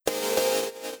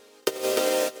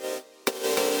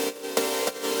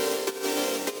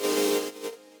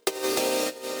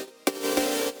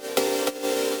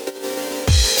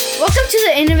to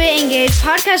the Innovate Engage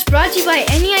podcast brought to you by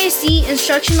NEIC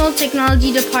Instructional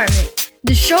Technology Department,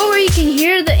 the show where you can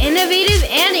hear the innovative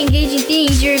and engaging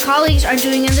things your colleagues are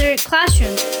doing in their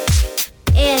classrooms.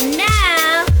 And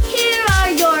now, here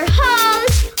are your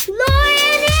hosts,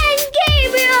 Lauren and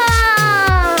Gabriel!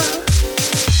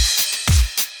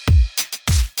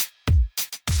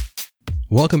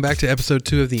 Welcome back to episode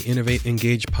 2 of the Innovate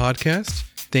Engage podcast.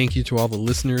 Thank you to all the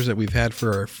listeners that we've had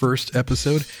for our first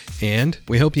episode, and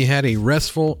we hope you had a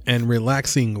restful and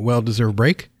relaxing, well-deserved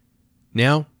break.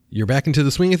 Now, you're back into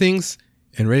the swing of things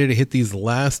and ready to hit these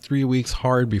last 3 weeks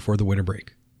hard before the winter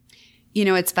break. You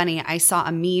know, it's funny. I saw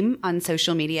a meme on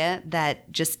social media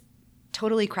that just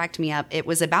totally cracked me up. It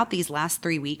was about these last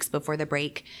 3 weeks before the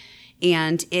break,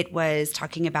 and it was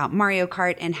talking about Mario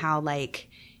Kart and how, like,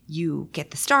 you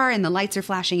get the star and the lights are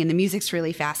flashing and the music's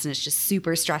really fast and it's just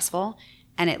super stressful.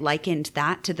 And it likened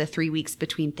that to the 3 weeks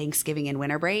between Thanksgiving and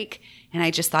winter break. And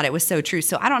I just thought it was so true.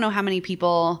 So I don't know how many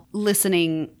people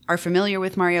listening are familiar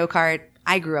with Mario Kart.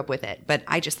 I grew up with it, but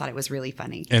I just thought it was really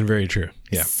funny. And very true.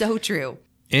 Yeah. So true.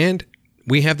 And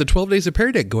we have the 12 Days of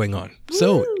Pear Deck going on.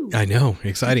 So, Woo! I know,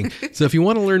 exciting. So if you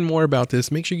want to learn more about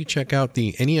this, make sure you check out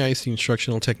the NEIC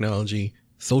Instructional Technology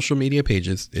social media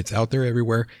pages. It's out there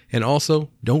everywhere. And also,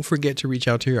 don't forget to reach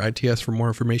out to your ITS for more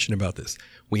information about this.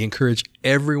 We encourage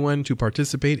everyone to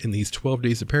participate in these 12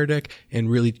 Days of Pear Deck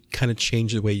and really kind of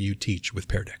change the way you teach with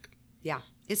Pear Deck. Yeah,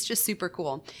 it's just super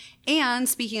cool. And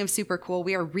speaking of super cool,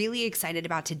 we are really excited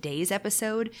about today's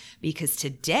episode because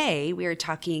today we are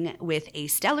talking with a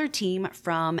stellar team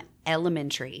from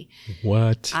elementary.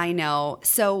 What? I know.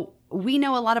 So we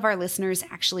know a lot of our listeners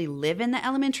actually live in the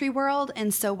elementary world.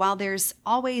 And so while there's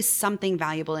always something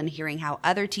valuable in hearing how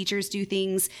other teachers do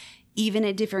things, even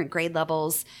at different grade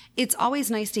levels, it's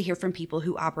always nice to hear from people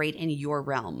who operate in your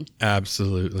realm.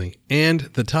 Absolutely. And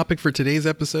the topic for today's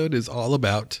episode is all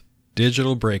about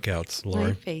digital breakouts, Lauren.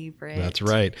 My favorite. That's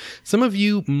right. Some of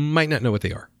you might not know what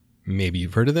they are. Maybe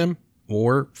you've heard of them,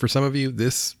 or for some of you,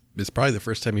 this is probably the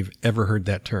first time you've ever heard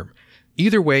that term.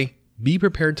 Either way, be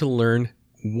prepared to learn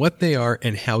what they are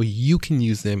and how you can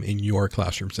use them in your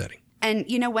classroom setting. And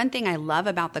you know, one thing I love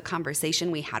about the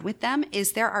conversation we had with them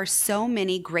is there are so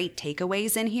many great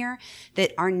takeaways in here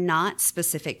that are not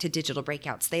specific to digital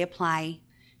breakouts. They apply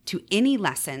to any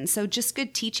lesson. So just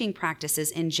good teaching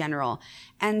practices in general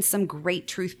and some great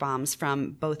truth bombs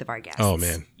from both of our guests. Oh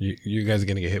man, you guys are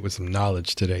going to get hit with some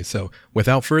knowledge today. So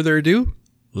without further ado,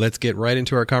 let's get right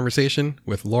into our conversation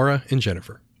with Laura and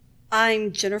Jennifer.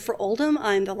 I'm Jennifer Oldham.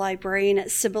 I'm the librarian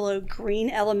at Cibolo Green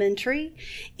Elementary,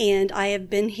 and I have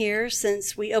been here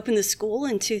since we opened the school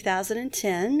in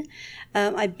 2010.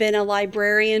 I've been a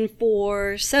librarian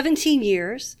for 17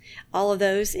 years, all of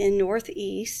those in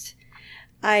Northeast.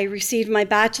 I received my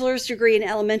bachelor's degree in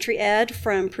elementary ed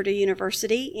from Purdue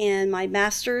University and my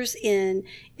master's in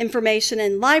information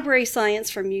and library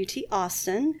science from UT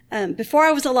Austin. Before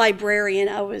I was a librarian,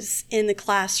 I was in the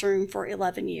classroom for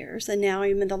 11 years, and now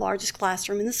I'm in the largest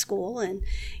classroom in the school and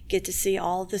get to see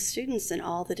all the students in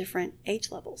all the different age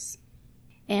levels.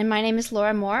 And my name is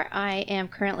Laura Moore. I am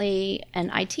currently an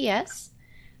ITS.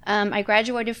 I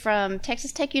graduated from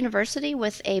Texas Tech University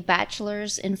with a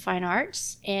bachelor's in fine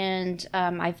arts, and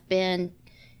I've been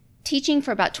teaching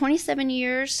for about 27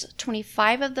 years.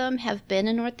 25 of them have been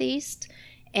in Northeast,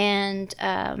 and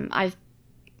I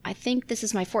think this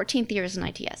is my 14th year as an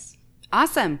ITS.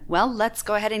 Awesome. Well, let's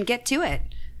go ahead and get to it.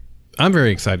 I'm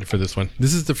very excited for this one.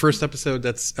 This is the first episode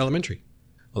that's elementary.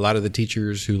 A lot of the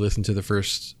teachers who listened to the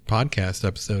first podcast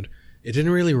episode, it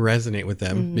didn't really resonate with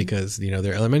them because, you know,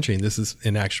 they're elementary and this is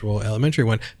an actual elementary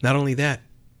one. Not only that,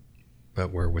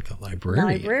 but we're with a librarian.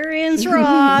 Librarians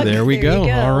rock. There we go.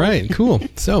 All right, cool.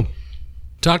 So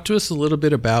talk to us a little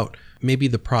bit about maybe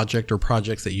the project or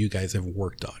projects that you guys have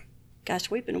worked on.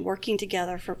 Gosh, we've been working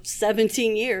together for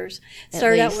 17 years.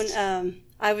 Started out when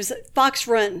I was at Fox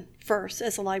Run first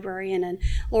as a librarian, and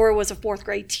Laura was a fourth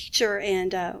grade teacher,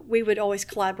 and we would always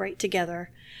collaborate together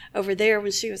over there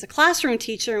when she was a classroom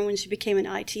teacher, and when she became an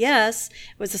ITS,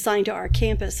 was assigned to our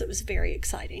campus. It was very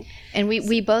exciting. And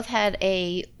we both had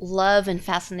a love and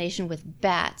fascination with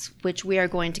bats, which we are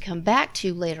going to come back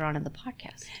to later on in the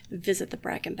podcast. Visit the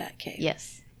Bracken Bat Cave.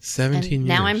 Yes. 17 and years.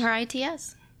 now I'm her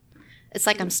ITS. It's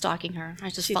like I'm stalking her. I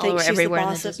just She follow thinks her everywhere in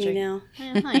the she's the boss of me district.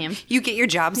 now. Yeah, I am. You get your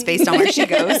jobs based on where she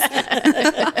goes.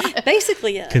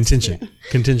 Basically, yes.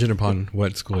 Contingent upon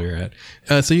what school you're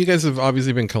at. So you guys have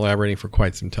obviously been collaborating for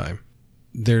quite some time.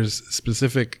 There's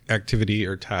specific activity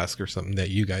or task or something that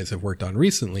you guys have worked on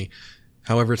recently.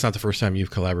 However, it's not the first time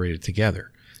you've collaborated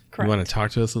together. Correct. You want to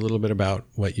talk to us a little bit about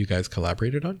what you guys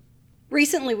collaborated on?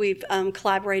 Recently, we've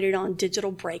collaborated on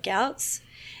digital breakouts.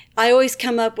 I always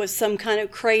come up with some kind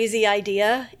of crazy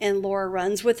idea and Laura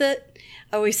runs with it.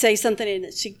 I always say something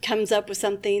and she comes up with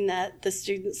something that the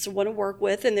students want to work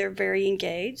with and they're very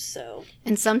engaged. So,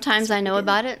 And sometimes I know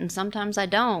about it and sometimes I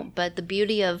don't. But the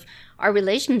beauty of our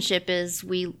relationship is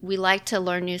we like to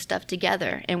learn new stuff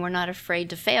together and we're not afraid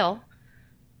to fail.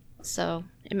 So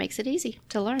it makes it easy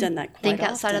to learn. Done that quite Think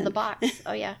outside of the often. box.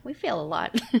 Oh, yeah. We fail a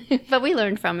lot. But we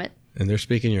learn from it. And they're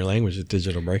speaking your language at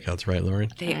Digital Breakouts, right, Lauren?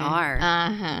 They are.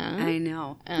 Uh-huh. I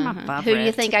know. I'm above Who do you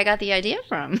it. think I got the idea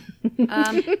from?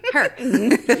 Her.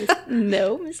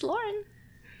 No, Miss Lauren.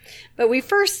 but we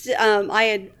first, I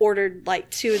had ordered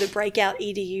like 2 of the Breakout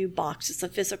EDU boxes, the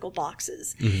physical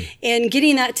boxes. And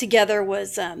getting that together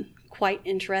was quite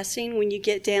interesting when you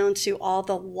get down to all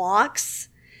the locks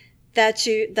that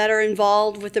are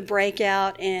involved with the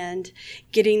Breakout and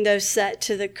getting those set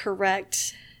to the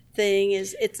correct thing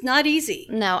it's not easy.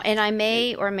 No, and I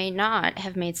may or may not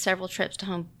have made several trips to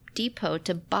Home Depot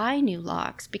to buy new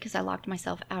locks because I locked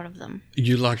myself out of them.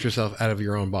 You locked yourself out of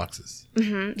your own boxes.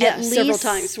 Yeah, several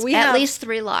times. At least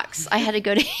 3 locks. I had to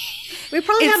go to. We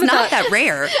probably It's have not about, that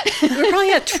rare. we probably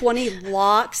have 20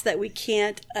 locks that we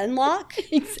can't unlock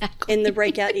Exactly. in the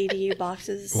Breakout EDU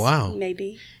boxes. Wow.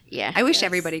 Maybe. Yeah. I wish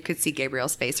everybody could see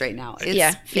Gabriel's face right now. It's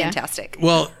Yeah, yeah. fantastic.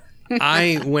 Well,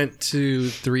 I went to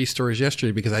 3 stores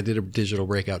yesterday because I did a digital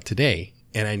breakout today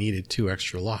and I needed 2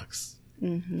 extra locks.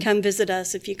 Come visit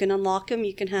us. If you can unlock them,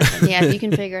 you can have them. Yeah, if you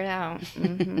can figure it out.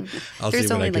 I'll There's see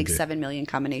what only I can like do. 7 million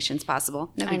combinations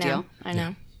possible. No I big know. deal. I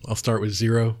know. I'll start with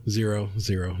 0, 0,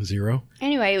 0, 0.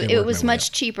 Anyway, And it work was my way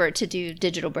much cheaper to do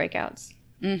digital breakouts.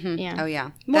 Yeah. Oh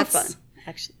yeah. More That's- fun,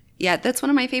 actually. Yeah, that's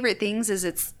one of my favorite things is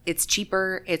it's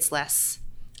cheaper, it's less.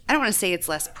 I don't want to say it's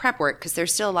less prep work because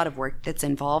there's still a lot of work that's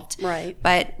involved. Right.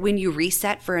 But when you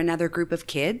reset for another group of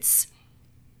kids,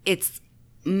 it's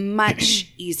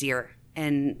much easier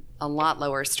and a lot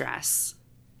lower stress.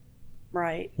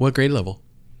 Right. What grade level?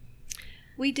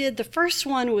 We did, the first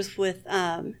one was with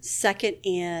second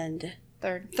and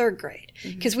third grade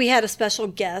because we had a special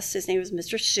guest. His name was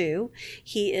Mr. Shu.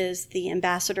 He is the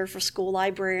ambassador for school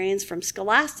librarians from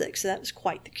Scholastic. So that was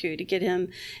quite the coup to get him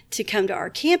to come to our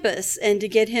campus and to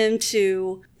get him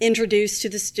to introduce to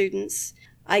the students.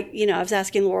 I was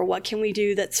asking Laura, what can we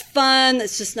do that's fun,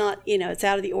 that's just not, it's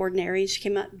out of the ordinary. And she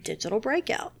came out, digital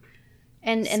breakout.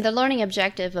 And the learning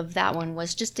objective of that one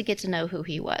was just to get to know who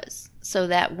he was so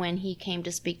that when he came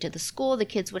to speak to the school, the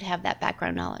kids would have that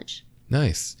background knowledge.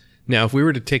 Nice. Now, if we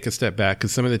were to take a step back,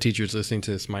 because some of the teachers listening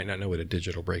to this might not know what a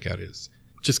digital breakout is,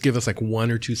 just give us like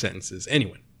 1 or 2 sentences.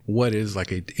 Anyone, what is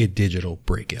like a digital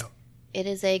breakout? It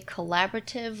is a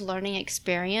collaborative learning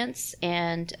experience,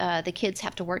 and the kids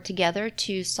have to work together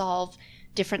to solve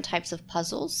different types of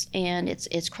puzzles, and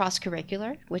it's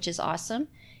cross-curricular, which is awesome.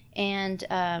 And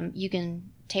you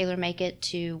can tailor make it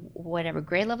to whatever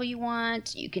grade level you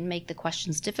want. You can make the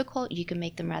questions difficult. You can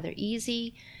make them rather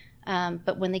easy.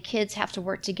 But when the kids have to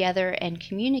work together and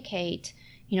communicate,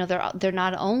 they're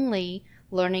not only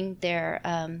learning their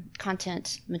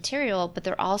content material, but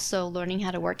they're also learning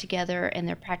how to work together, and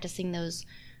they're practicing those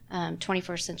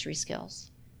 21st century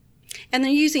skills. And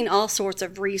they're using all sorts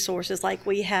of resources, like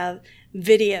we have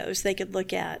videos they could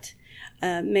look at.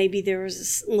 Maybe there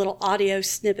was a little audio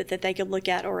snippet that they could look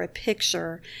at or a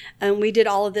picture. We did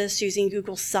all of this using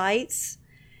Google Sites,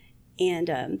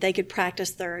 and they could practice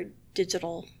their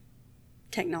digital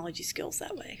technology skills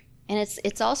that way. And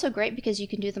it's also great because you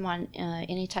can do them on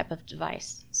any type of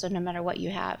device. So no matter what you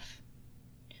have,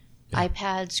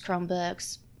 iPads,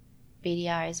 Chromebooks,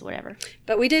 BDIs, whatever.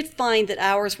 But we did find that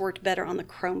ours worked better on the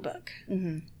Chromebook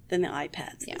than the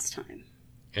iPads this time.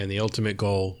 And the ultimate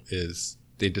goal is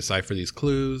they decipher these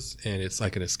clues, and it's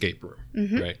like an escape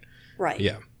room, right? Right.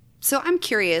 Yeah. So I'm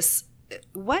curious,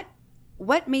 what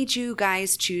made you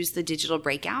guys choose the digital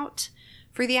breakout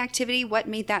for the activity? What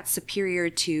made that superior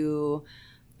to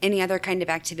any other kind of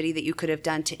activity that you could have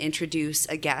done to introduce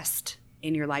a guest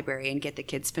in your library and get the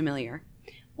kids familiar?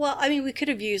 Well, I mean, we could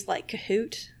have used like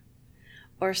Kahoot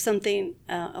or something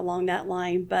along that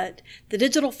line, but the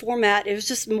digital format, it was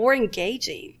just more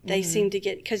engaging. They seemed to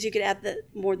get, because you could add the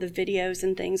videos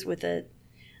and things with it.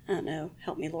 I don't know.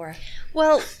 Help me, Laura.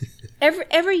 Well,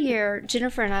 every year,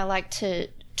 Jennifer and I like to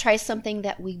try something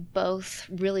that we both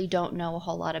really don't know a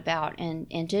whole lot about. And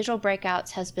digital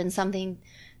breakouts has been something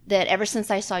that ever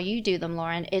since I saw you do them,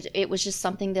 Lauren, it was just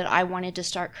something that I wanted to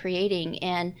start creating.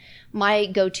 And my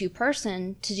go-to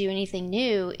person to do anything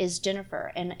new is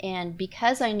Jennifer. And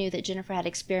because I knew that Jennifer had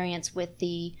experience with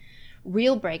the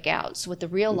real breakouts, with the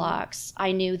real locks,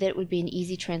 I knew that it would be an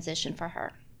easy transition for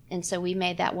her. And so we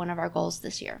made that one of our goals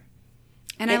this year.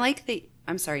 And I like that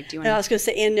I'm sorry. Do you want And I to? was going to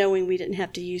say, and knowing we didn't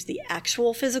have to use the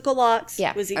actual physical locks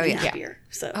Yeah. was even Oh, yeah. happier.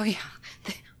 So Oh, yeah.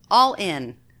 All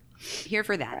in. Here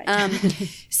for that.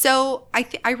 So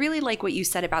I really like what you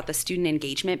said about the student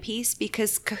engagement piece,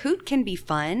 because Kahoot can be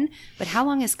fun, but how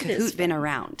long has Kahoot been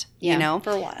around? Yeah, You know,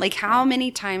 for a while. Like, how many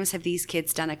times have these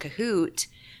kids done a Kahoot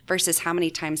versus how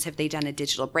many times have they done a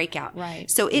digital breakout? Right.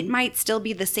 So it might still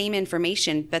be the same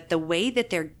information, but the way that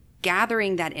they're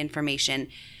gathering that information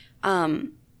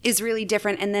is really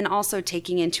different. And then also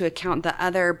taking into account the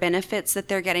other benefits that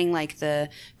they're getting, like the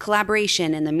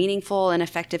collaboration and the meaningful and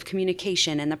effective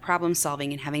communication and the problem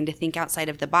solving and having to think outside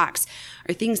of the box,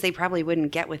 are things they probably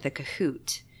wouldn't get with a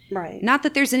Kahoot. right. Not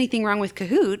that there's anything wrong with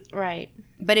Kahoot, Right.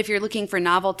 but if you're looking for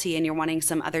novelty and you're wanting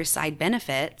some other side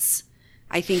benefits,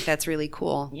 I think that's really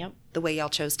cool. Yep. The way y'all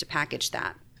chose to package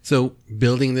that. So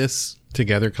building this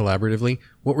together collaboratively,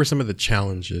 what were some of the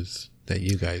challenges that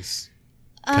you guys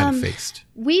kind of faced?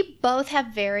 We both have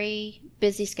very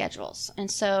busy schedules. And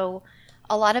so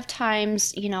a lot of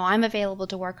times, I'm available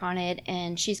to work on it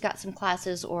and she's got some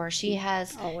classes, or she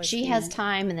has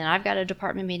time and then I've got a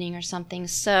department meeting or something.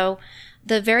 So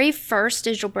the very first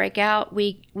digital breakout,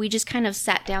 we just kind of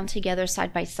sat down together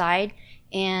side by side,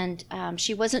 and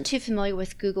she wasn't too familiar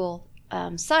with Google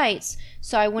Sites.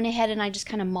 So I went ahead and I just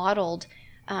kind of modeled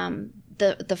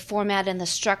the format and the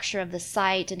structure of the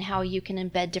site and how you can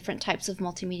embed different types of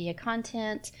multimedia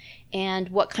content and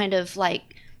what kind of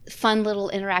fun little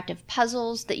interactive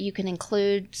puzzles that you can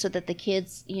include so that the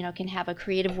kids, can have a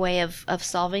creative way of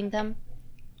solving them.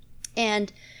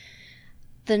 And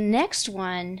the next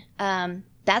one,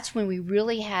 that's when we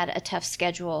really had a tough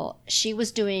schedule. She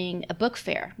was doing a book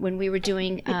fair when we were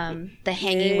doing the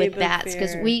Hanging Yay, with book Bats,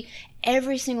 because fair.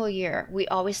 every single year we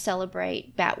always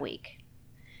celebrate Bat Week.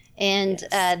 And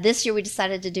this year we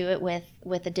decided to do it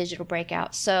with a digital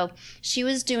breakout. So she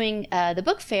was doing the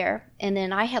book fair, and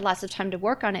then I had lots of time to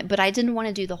work on it, but I didn't want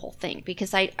to do the whole thing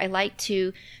because I like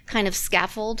to kind of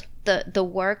scaffold the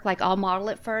work. Like, I'll model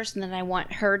it first, and then I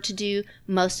want her to do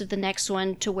most of the next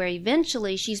one, to where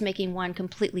eventually she's making one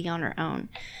completely on her own.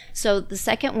 So the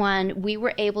second one, we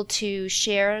were able to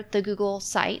share the Google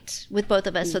site with both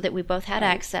of us so that we both had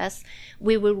access.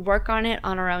 We would work on it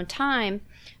on our own time.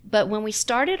 But when we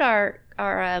started our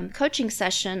coaching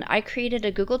session, I created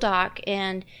a Google Doc,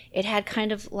 and it had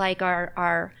kind of like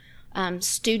our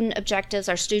student objectives,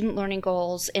 our student learning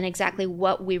goals, and exactly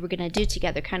what we were going to do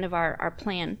together, kind of our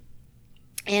plan.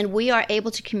 And we are able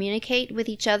to communicate with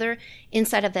each other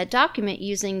inside of that document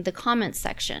using the comments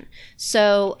section.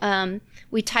 So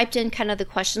we typed in kind of the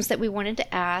questions that we wanted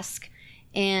to ask,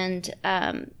 and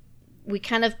we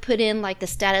kind of put in the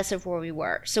status of where we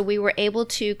were. So we were able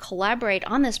to collaborate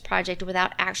on this project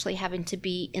without actually having to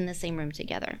be in the same room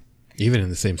together. Even in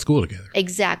the same school together.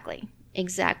 Exactly.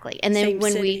 And then Same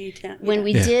when city,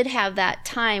 we Yeah. did have that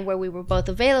time where we were both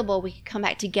available, we could come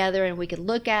back together and we could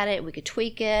look at it, we could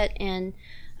tweak it, and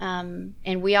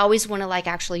we always want to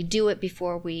actually do it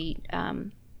before we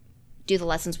do the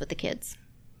lessons with the kids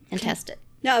and test it.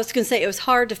 No, I was going to say, it was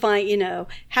hard to find,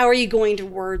 how are you going to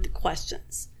word the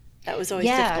questions? That was always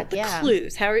difficult. The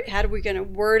clues. How are we going to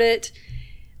word it?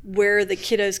 Where are the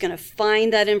kiddos going to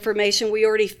find that information? We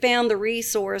already found the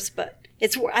resource, but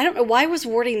I don't know, why was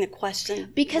wording the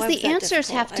question? Because why the was that answers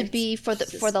difficult? have to be for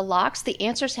the locks. The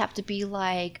answers have to be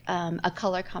a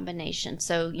color combination.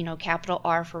 So capital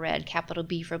R for red, capital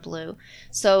B for blue.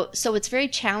 So it's very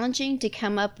challenging to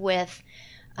come up with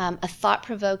a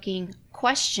thought-provoking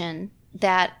question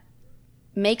that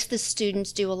makes the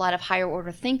students do a lot of higher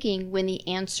order thinking when the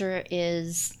answer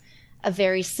is a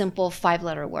very simple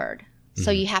 5-letter word. So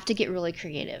you have to get really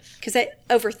creative. Because they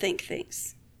overthink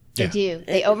things. They do.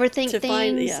 They overthink to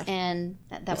things, find- and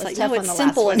that It's was like, tough no, on it's the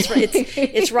simple. last one.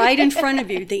 It's right in front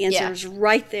of you. The answer Yeah. is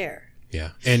right there.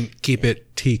 Yeah. And keep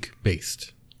it TEAC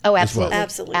based. Oh, as well.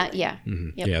 absolutely. Absolutely. Yeah.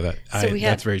 Yep. Yeah, So we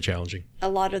have- that's very challenging. A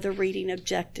lot of the reading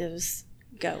objectives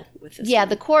go with this. Yeah,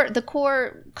 one. the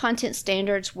core content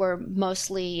standards were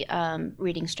mostly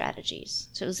reading strategies.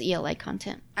 So it was ELA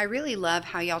content. I really love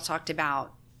how y'all talked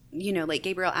about,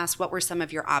 Gabriel asked, what were some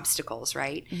of your obstacles,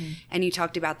 right? Mm-hmm. And you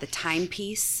talked about the time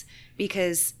piece,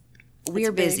 because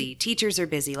we're big. busy. Teachers are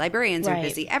busy. Librarians are Right.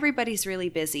 busy. Everybody's really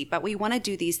busy. But we want to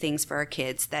do these things for our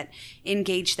kids that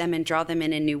engage them and draw them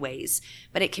in new ways.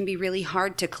 But it can be really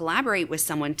hard to collaborate with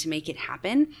someone to make it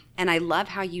happen. And I love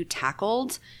how you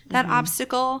tackled that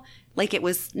obstacle like it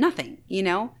was nothing,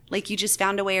 like you just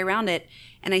found a way around it.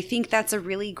 And I think that's a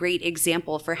really great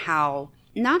example for how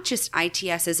not just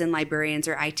ITSs and librarians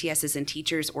or ITSs and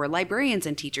teachers or librarians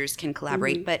and teachers can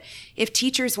collaborate, but if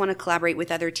teachers want to collaborate with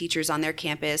other teachers on their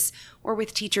campus or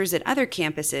with teachers at other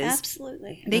campuses,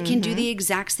 Absolutely. they can do the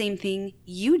exact same thing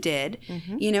you did,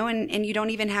 you know, and you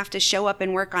don't even have to show up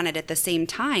and work on it at the same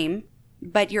time,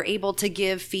 but you're able to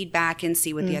give feedback and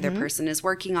see what the other person is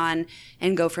working on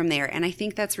and go from there. And I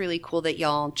think that's really cool that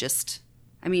y'all just...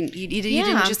 I mean, you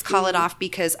didn't just call it off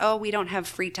because, oh, we don't have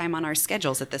free time on our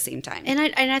schedules at the same time. And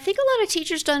I think a lot of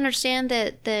teachers don't understand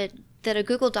that a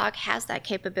Google Doc has that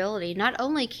capability. Not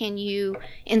only can you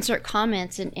insert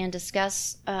comments and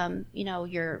discuss, you know,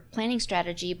 your planning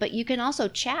strategy, but you can also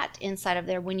chat inside of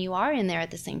there when you are in there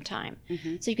at the same time.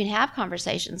 So you can have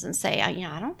conversations and say, you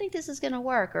know, I don't think this is going to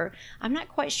work, or I'm not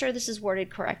quite sure this is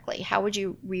worded correctly. How would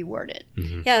you reword it?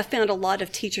 Yeah, I found a lot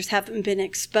of teachers haven't been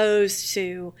exposed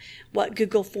to what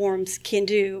Google Forms can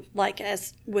do, like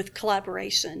as with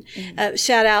collaboration.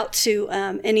 Shout out to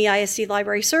NEISD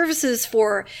Library Services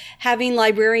for having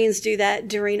librarians do that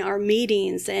during our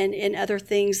meetings and other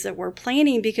things that we're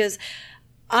planning, because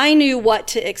I knew what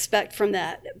to expect from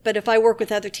that. But if I work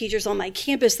with other teachers on my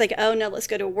campus, they go, oh, no, let's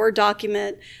go to a Word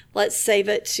document. Let's save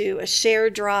it to a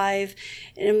shared drive.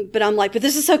 But I'm like, but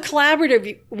this is so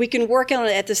collaborative. We can work on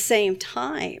it at the same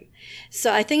time.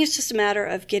 So I think it's just a matter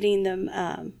of getting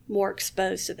them more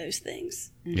exposed to those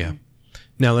things. Yeah.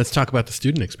 Now let's talk about the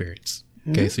student experience.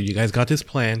 Okay, so you guys got this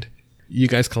planned. You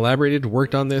guys collaborated,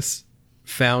 worked on this,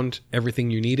 found everything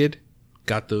you needed,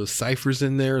 got those ciphers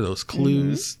in there, those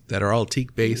clues that are all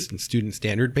TEAC-based and student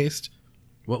standard-based.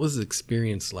 What was the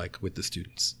experience like with the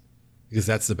students? Because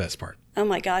that's the best part. Oh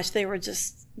my gosh, they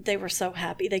were so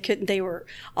happy. They were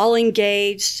all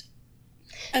engaged.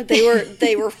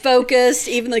 They were focused.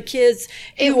 Even the kids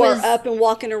who were up and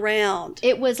walking around.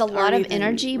 It was a lot of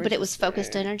energy, but it was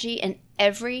focused energy, and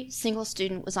every single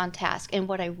student was on task. And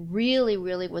what I really,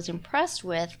 really was impressed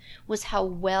with was how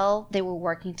well they were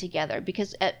working together.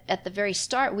 Because at the very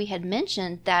start, we had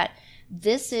mentioned that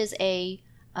this is a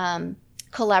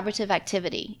collaborative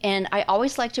activity, and I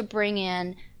always like to bring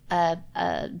in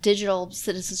a digital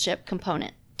citizenship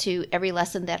component to every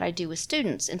lesson that I do with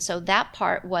students. And so that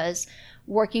part was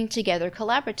working together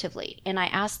collaboratively. And I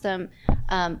asked them,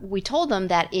 we told them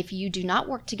that if you do not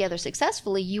work together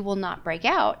successfully, you will not break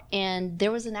out. And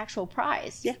there was an actual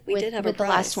prize. Yeah, we did have a with prize.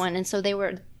 The last one. And so they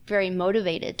were very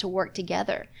motivated to work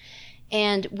together.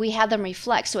 And we had them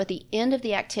reflect. So at the end of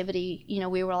the activity, you know,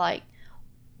 we were like,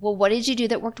 well, what did you do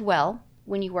that worked well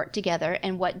when you worked together,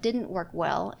 and what didn't work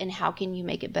well, and how can you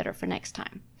make it better for next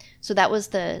time? So that was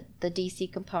the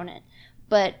DC component.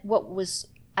 But what was,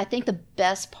 I think, the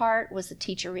best part was the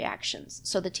teacher reactions.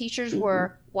 So the teachers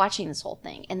were watching this whole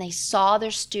thing, and they saw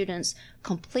their students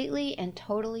completely and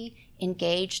totally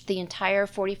engaged the entire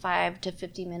 45 to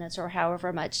 50 minutes or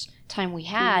however much time we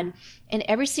had. And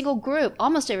every single group,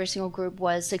 almost every single group,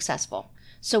 was successful.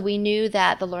 So we knew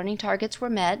that the learning targets were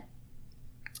met,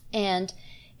 and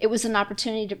it was an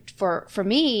opportunity for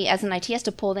me as an ITS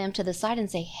to pull them to the side and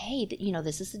say, hey, you know,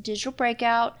 this is a digital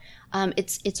breakout.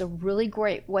 It's a really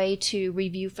great way to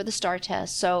review for the STAR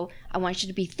test. So I want you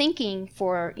to be thinking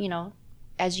for, you know,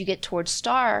 as you get towards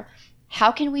STAR,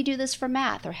 how can we do this for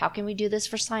math, or how can we do this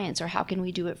for science, or how can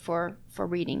we do it for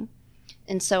reading?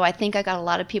 And so I think I got a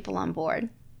lot of people on board.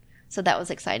 So that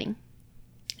was exciting.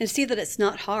 And see that it's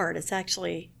not hard. It's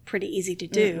actually pretty easy to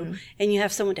do. And you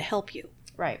have someone to help you.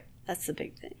 Right. That's the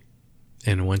big thing.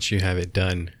 And once you have it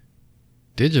done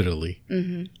digitally,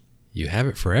 you have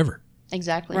it forever.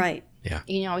 Exactly. Right. Yeah.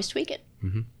 You can always tweak it.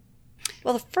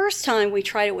 Well, the first time we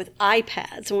tried it with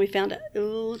iPads, and we found out,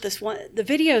 the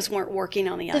videos weren't working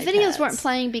on the iPads. The videos weren't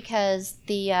playing because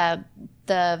the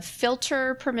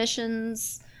filter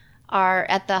permissions are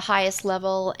at the highest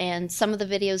level, and some of the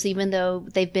videos, even though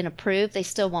they've been approved, they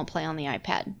still won't play on the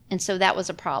iPad. And so that was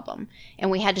a problem. And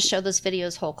we had to show those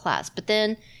videos whole class. But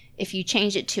then if you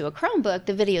change it to a Chromebook,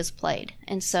 the videos played.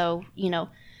 And so, you know,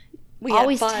 We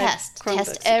always had 5 test Chromebooks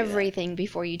to do that. everything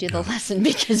before you do the lesson,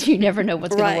 because you never know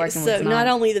what's going to work and So what's not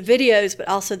only the videos, but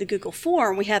also the Google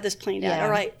form, we had this planned out. Yeah.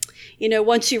 All right, you know,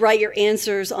 once you write your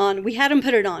answers on, we had them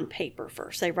put it on paper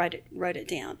first. They wrote it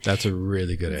down. That's a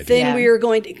really good idea. Then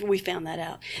Yeah. we found that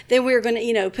out. Then we were going to,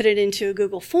 you know, put it into a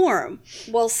Google form.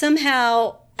 Well,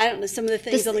 somehow, I don't know, some of the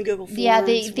things on the Google forms Yeah,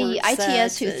 the weren't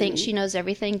ITS who set, thinks she knows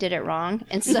everything did it wrong.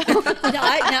 And so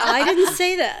I didn't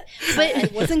say that. I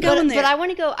wasn't going there. But I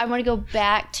want to go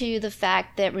back to the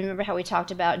fact that, remember how we talked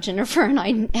about Jennifer and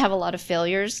I have a lot of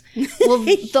failures? Well,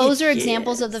 those are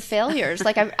examples of the failures.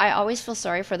 Like I always feel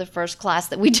sorry for the first class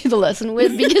that we do the lesson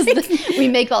with, because we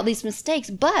make all these mistakes.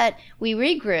 But we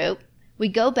regroup, We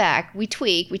go back, we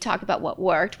tweak, we talk about what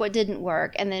worked, what didn't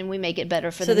work, and then we make it better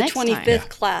for So the the next 25th time.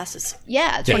 class is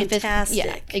Yeah, 25th. fantastic.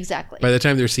 Yeah, exactly. By the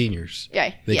time they're seniors,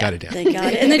 Yeah, they yeah. got it down. They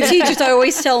got it. And the teachers, I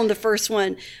always tell them the first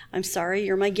one, I'm sorry,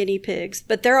 you're my guinea pigs.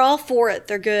 But they're all for it.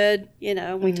 They're good. You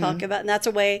know, we talk about, and that's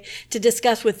a way to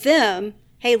discuss with them,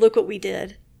 hey, look what we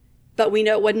did. But we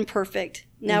know it wasn't perfect.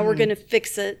 Now we're going to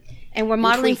fix it. And we're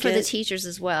modeling tweak for the it. teachers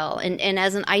as well. And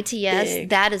as an ITS, Big.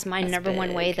 that is my That's number one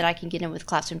big. way that I can get in with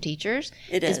classroom teachers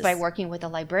It is is. by working with a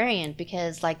librarian,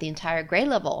 because like the entire grade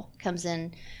level comes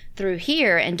in through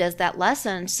here and does that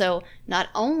lesson. So not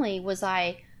only was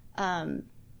I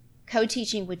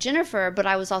co-teaching with Jennifer, but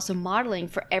I was also modeling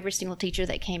for every single teacher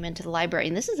that came into the library.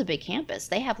 And this is a big campus.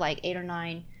 They have like 8 or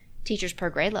 9 teachers per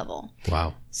grade level.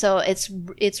 Wow. So it's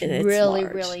It's really,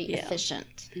 large, really yeah.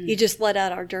 efficient. You just let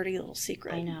out our dirty little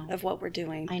secret I know. of what we're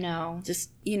doing. I know. Just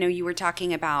You know, you were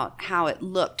talking about how it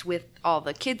looked with all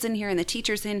the kids in here and the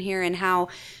teachers in here, and how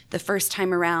the first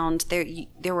time around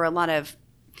there were a lot of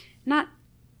not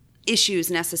issues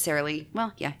necessarily.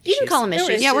 Well, yeah, You can call them There were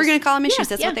issues. Yeah, we're issues. going to call them issues. Yeah,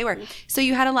 That's yeah. what they were. So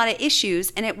you had a lot of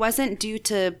issues, and it wasn't due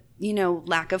to, you know,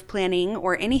 lack of planning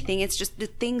or anything. It's just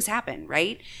that things happen,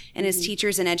 right? And as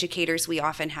teachers and educators, we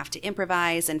often have to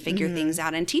improvise and figure things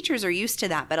out. And teachers are used to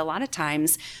that. But a lot of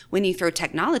times when you throw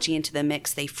technology into the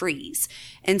mix, they freeze.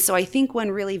 And so I think one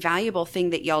really valuable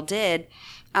thing that y'all did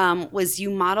was you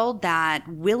modeled that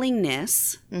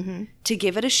willingness to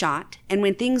give it a shot. And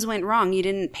when things went wrong, you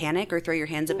didn't panic or throw your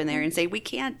hands up in there and say, we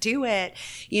can't do it.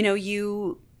 You know,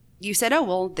 you said, oh,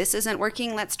 well, this isn't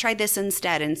working. Let's try this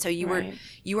instead. And so you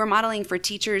were modeling for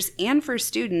teachers and for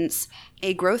students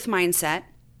a growth mindset,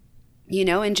 you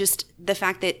know, and just the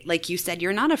fact that, like you said,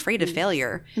 you're not afraid of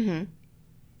failure.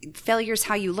 Failure's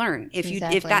how you learn. If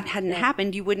Exactly. if that hadn't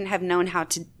happened, you wouldn't have known how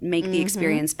to make the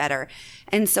experience better.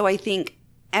 And so I think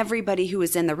everybody who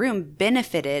was in the room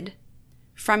benefited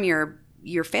from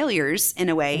your failures in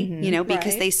a way, you know,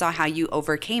 because Right. they saw how you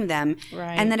overcame them,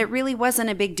 Right. and that it really wasn't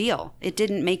a big deal. It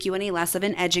didn't make you any less of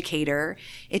an educator.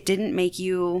 It didn't make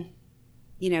you,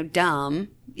 you know, dumb.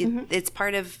 It's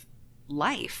part of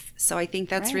life. So I think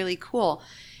that's really cool.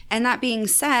 And that being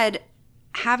said,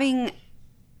 having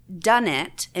done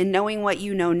it and knowing what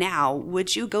you know now,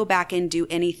 would you go back and do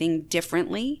anything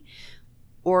differently?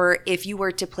 Or if you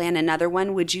were to plan another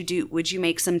one, would you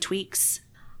make some tweaks?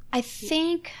 I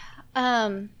think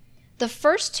the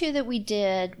first 2 that we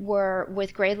did were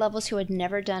with grade levels who had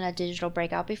never done a digital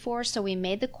breakout before. So we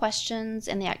made the questions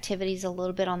and the activities a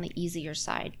little bit on the easier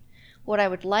side. What I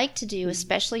would like to do,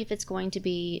 especially if it's going to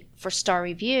be for star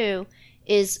review,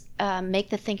 is make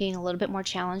the thinking a little bit more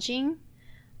challenging.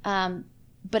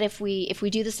 But if we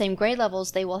do the same grade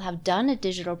levels, they will have done a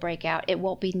digital breakout. It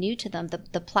won't be new to them.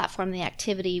 The platform, the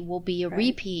activity will be a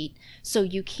repeat, so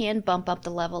you can bump up the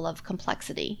level of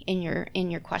complexity in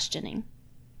your questioning.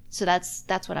 So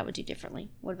that's what I would do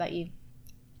differently. What about you?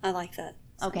 I like that.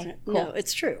 Okay, cool. No,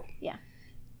 it's true. Yeah.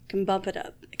 Can bump it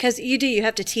up. Because you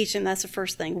have to teach them. That's the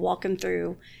first thing. Walk them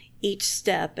through each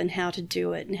step and how to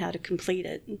do it and how to complete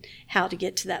it and how to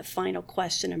get to that final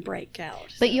question and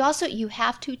breakout. But you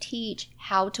have to teach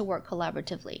how to work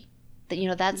collaboratively. That, you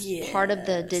know, that's part of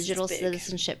the Yes, digital big.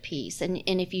 citizenship piece. And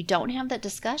if you don't have that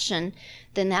discussion,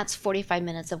 then that's 45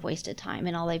 minutes of wasted time.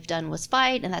 And all they've done was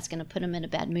fight, and that's going to put them in a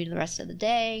bad mood the rest of the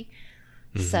day.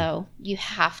 So you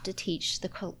have to teach the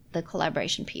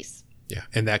collaboration piece. Yeah.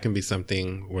 And that can be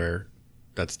something where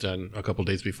that's done a couple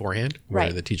days beforehand, where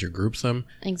Right. the teacher groups them,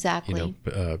 Exactly.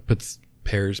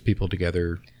 pairs people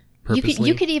together purposely.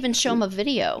 You could even show them a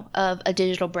video of a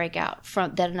digital breakout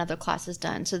that another class has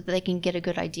done, so that they can get a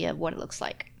good idea of what it looks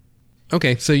like.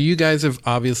 Okay, so you guys have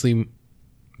obviously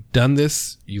done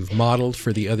this. You've modeled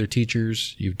for the other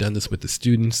teachers. You've done this with the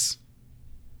students.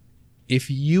 If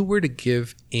you were to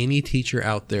give any teacher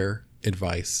out there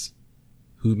advice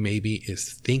who maybe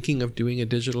is thinking of doing a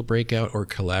digital breakout or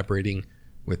collaborating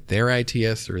with their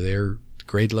ITS or their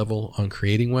grade level on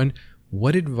creating one,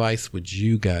 what advice would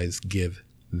you guys give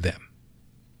them?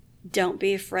 Don't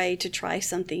be afraid to try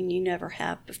something you never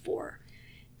have before.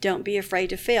 Don't be afraid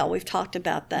to fail. We've talked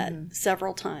about that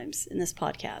several times in this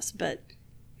podcast, but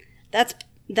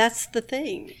that's the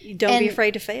thing. You don't be And-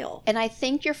 afraid to fail. And I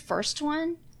think your first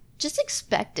one, just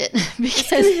expect it. It's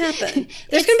going to happen.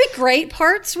 There's going to be great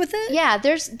parts with it. Yeah,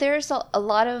 there's a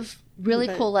lot of really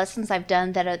But- cool lessons I've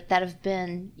done that have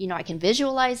been, you know, I can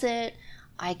visualize it,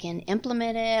 I can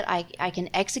implement it, I can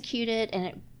execute it, and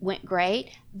it went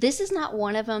great. This is not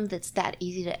one of them that's that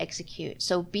easy to execute.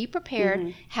 So be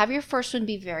prepared. Have your first one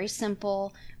be very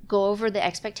simple. Go over the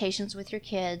expectations with your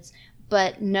kids,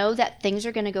 but know that things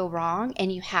are going to go wrong,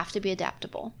 and you have to be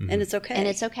adaptable. And it's okay. And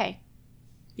it's okay.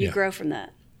 You Yeah. grow from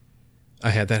that. I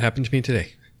had that happen to me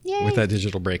today. Yay. With that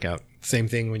digital breakout. Same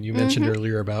thing when you mentioned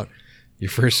earlier about your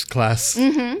first class,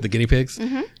 the guinea pigs.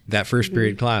 That first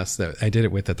period class that I did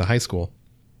it with at the high school,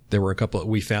 there were a couple,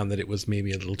 we found that it was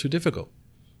maybe a little too difficult.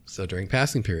 So during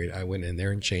passing period, I went in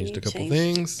there and changed a couple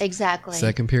things. Exactly.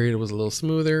 Second period, it was a little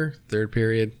smoother. Third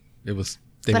period, it was,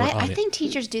 they But were on I it. think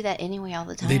teachers do that anyway all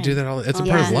the time. They do that all, it's a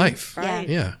part of life. Right.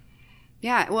 Yeah.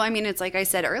 Yeah, well, I mean, it's like I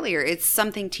said earlier, it's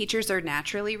something teachers are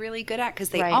naturally really good at because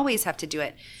they Right. always have to do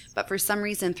it. But for some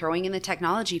reason, throwing in the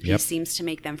technology piece seems to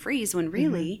make them freeze when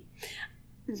really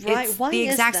Right. it's Why the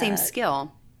is exact same that?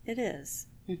 skill. It is.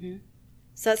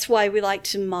 So that's why we like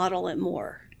to model it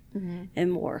more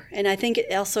and more. And I think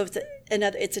it also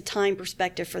it's a time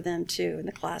perspective for them too in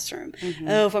the classroom.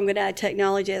 Oh, if I'm going to add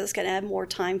technology, that's going to add more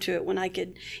time to it when I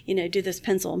could, do this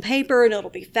pencil and paper, and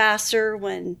it'll be faster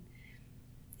when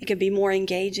it can be more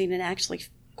engaging and actually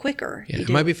quicker. Yeah, You it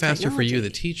do might it be with faster for you, the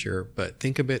technology. teacher, but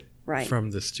think of it Right. from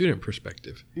the student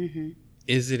perspective.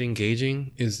 Is it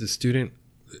engaging? Is the student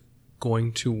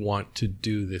going to want to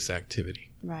do this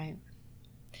activity? Right.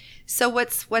 So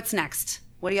what's next?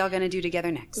 What are y'all going to do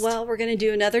together next? Well, we're going to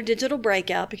do another digital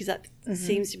breakout because that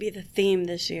seems to be the theme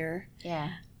this year. Yeah.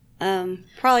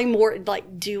 Probably more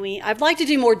like doing. I'd like to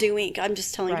do more doing. I'm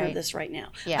just telling her Right. this right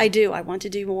now. Yeah. I do. I want to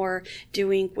do more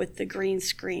doing with the green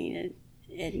screen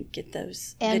and get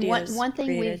those And videos one thing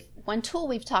created. one tool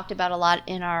we've talked about a lot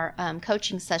in our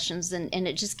coaching sessions, and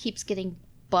it just keeps getting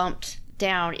bumped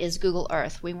down, is Google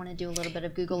Earth. We want to do a little bit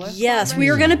of Google Earth. Yes,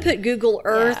 we were going to put Google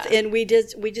Earth, Yeah. and we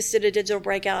just did a digital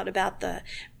breakout about the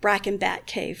Bracken Bat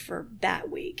Cave for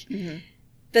Bat Week.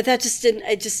 But that just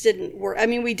didn't work. I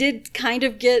mean, we did a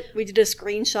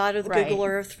screenshot of the Right. Google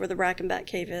Earth where the Bracken Bat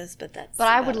Cave is, but that's. But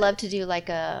I about would it. love to do like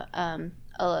a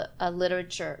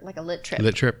literature, like a lit trip.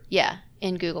 Lit trip? Yeah,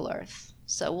 in Google Earth.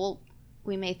 So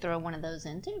we may throw one of those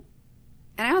in too.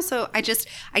 And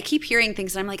I keep hearing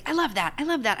things and I'm like, I love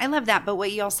that. But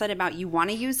what y'all said about you want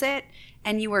to use it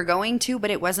and you were going to, but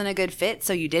it wasn't a good fit,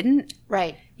 so you didn't.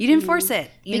 Right. You didn't force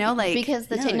it, because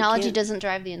the No, you technology can't. doesn't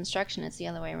drive the instruction; it's the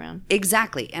other way around.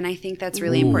 Exactly. And I think that's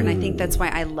really important. I think that's why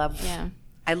I love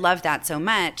that so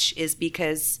much, is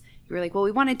because you were like, well,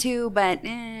 we wanted to, but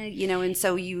and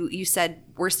so you said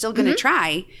we're still going to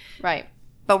try, Right.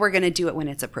 but we're going to do it when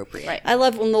it's appropriate. Right. I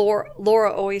love when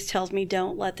Laura always tells me,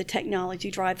 don't let the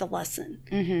technology drive the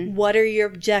lesson. What are your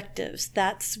objectives?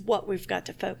 That's what we've got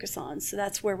to focus on. So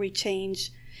that's where we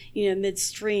change,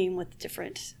 midstream with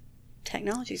different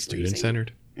technologies. we're using.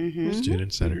 Student-centered.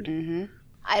 Student-centered.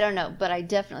 I don't know, but I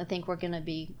definitely think we're going to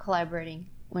be collaborating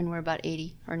when we're about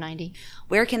 80 or 90.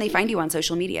 Where can they find you on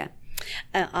social media?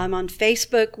 I'm on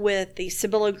Facebook with the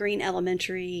Cibolo Green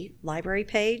Elementary Library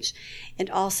page, and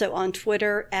also on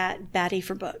Twitter at Batty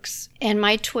for Books. And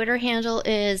my Twitter handle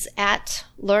is at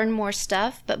Learn More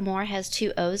Stuff, but more has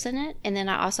 2 O's in it. And then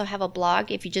I also have a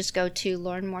blog. If you just go to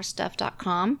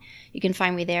learnmorestuff.com, you can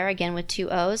find me there, again with 2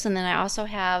 O's. And then I also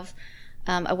have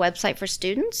a website for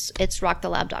students. It's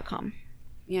rockthelab.com.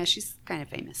 Yeah, she's kind of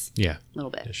famous. Yeah. A little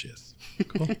bit. There she is.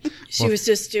 Cool. She was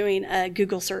just doing a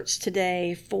Google search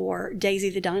today for Daisy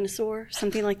the dinosaur,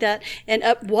 something like that. And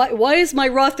why is my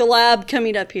Rock the Lab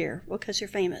coming up here? Well, because you're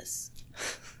famous.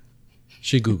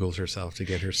 She Googles herself to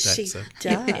get her She stats up.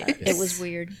 does. It was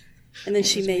weird. And then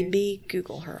she made me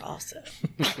Google her also.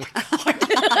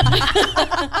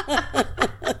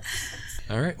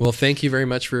 All right. Well, thank you very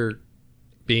much for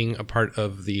being a part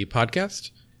of the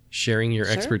podcast, sharing your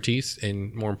expertise,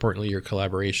 and more importantly, your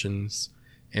collaborations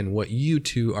and what you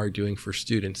two are doing for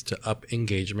students to up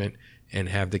engagement and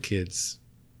have the kids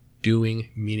doing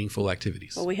meaningful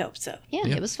activities. Well, we hope so. Yeah,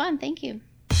 it was fun. Thank you.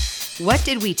 What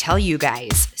did we tell you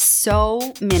guys?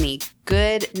 So many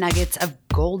good nuggets of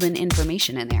golden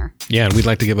information in there. Yeah, and we'd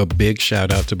like to give a big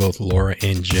shout out to both Laura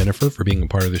and Jennifer for being a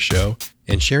part of the show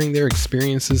and sharing their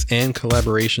experiences and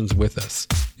collaborations with us.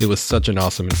 It was such an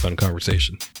awesome and fun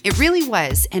conversation. It really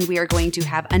was. And we are going to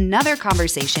have another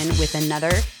conversation with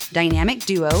another dynamic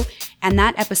duo. And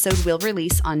that episode will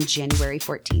release on January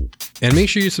 14th. And make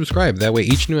sure you subscribe. That way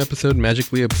each new episode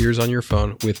magically appears on your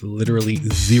phone with literally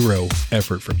zero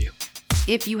effort from you.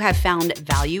 If you have found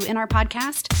value in our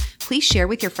podcast, please share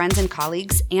with your friends and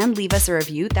colleagues and leave us a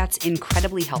review. That's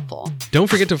incredibly helpful. Don't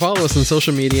forget to follow us on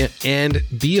social media and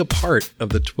be a part of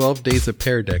the 12 Days of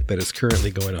Pear Deck that is currently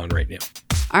going on right now.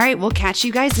 All right, we'll catch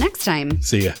you guys next time.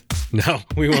 See ya. No,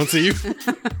 we won't see you.